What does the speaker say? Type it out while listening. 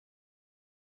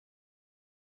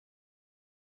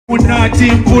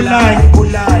Unati mpulai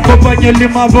Kopanye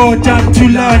lima vota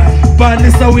ntulai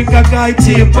Balisa winka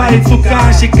gaiti Bai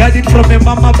tuka She got it from her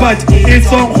mama but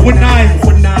it's on Hunai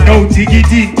No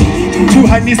diggity 2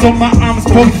 honeys on my arms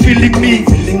both feeling me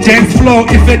Dance floor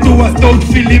if I do us don't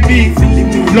feeling me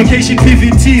Location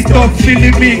PVT stop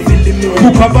feeling me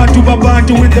Kukabantu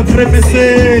babantu in the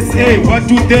premises Hey what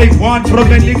do they want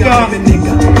from a nigga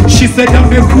She said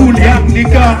I'm a cool young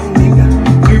nigga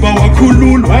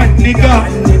Cool one nigga.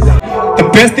 The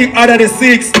best thing out of the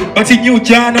 6, but he knew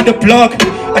John on the block.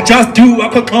 I just do a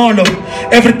call.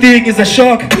 Everything is a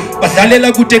shock. But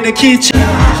Dalela good in the kitchen.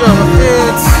 Show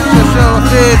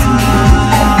it.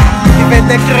 Even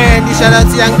the crane, shout out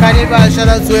to young Cannibal, shout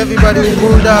out to everybody who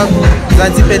pulled up.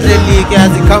 Zanzi Petreli,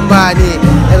 Kazi Kambani.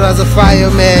 It was a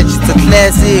fire match, it's a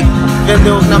classic. Even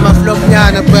though Nama Flop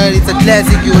Nyana, but it's a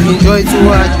classic you will enjoy to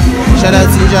watch. Shout out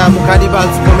to Cannibal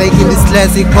for making this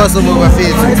classic possible with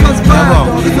it.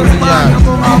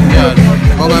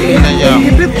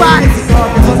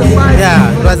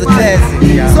 Yeah, it was a classic.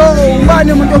 So, why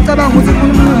do you want to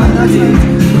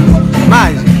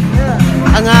Man,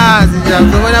 angazi nje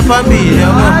ngibona phambili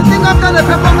yabo. I think after the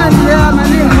performance here my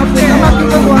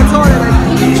people were told like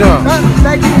sure.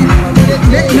 Like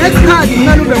next card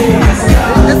none of them.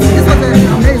 This was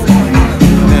amazing.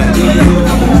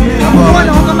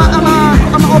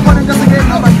 I'm opening just again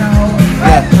now. Let's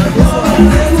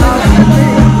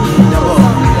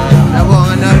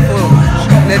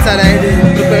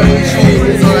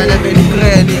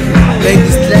make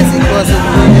this classic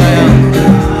possible.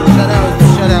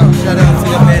 Shout out to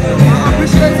the band. I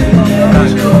appreciate it.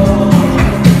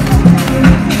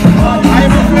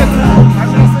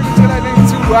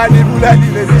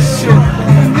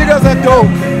 These niggas are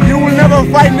dope. You will never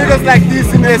find niggas like this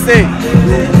in SA.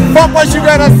 Fuck what you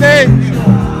gotta say.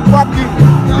 Fuck you.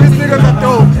 These niggas are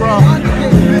dope, bro.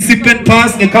 Sipping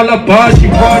past the calabash, you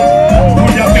want.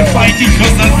 Would have been fighting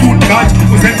just as food got.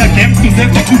 Was at the games to them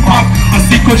to up. A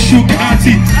sickle shook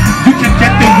natty. You can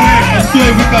get the word. I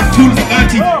swear we got tools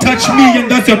natty. Touch me and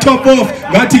that's your top off.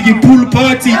 Natty you pool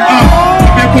party up.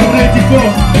 Make it ready for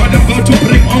what I'm about to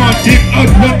bring on. Dig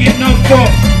out long enough for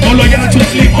all of y'all to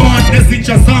sleep on. This is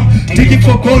just some digging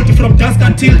for gold from dusk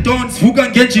until dawn. Who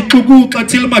can get you kuku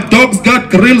until my dogs got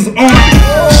grills on.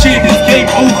 Shit is game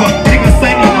over. Niggas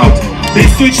signing out. They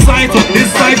switch sides on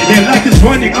this side, their life is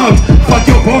running out. Fuck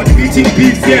your board, meeting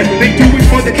beats, yeah, they do it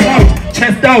for the crowd.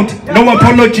 Chest out, no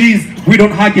apologies, we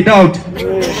don't hug it out.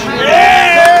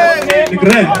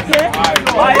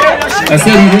 I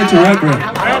said you here to rap, bro.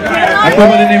 I come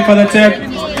by the name for the tech.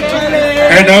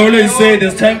 And I always say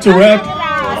there's time to rap,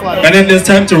 and then there's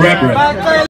time to rap.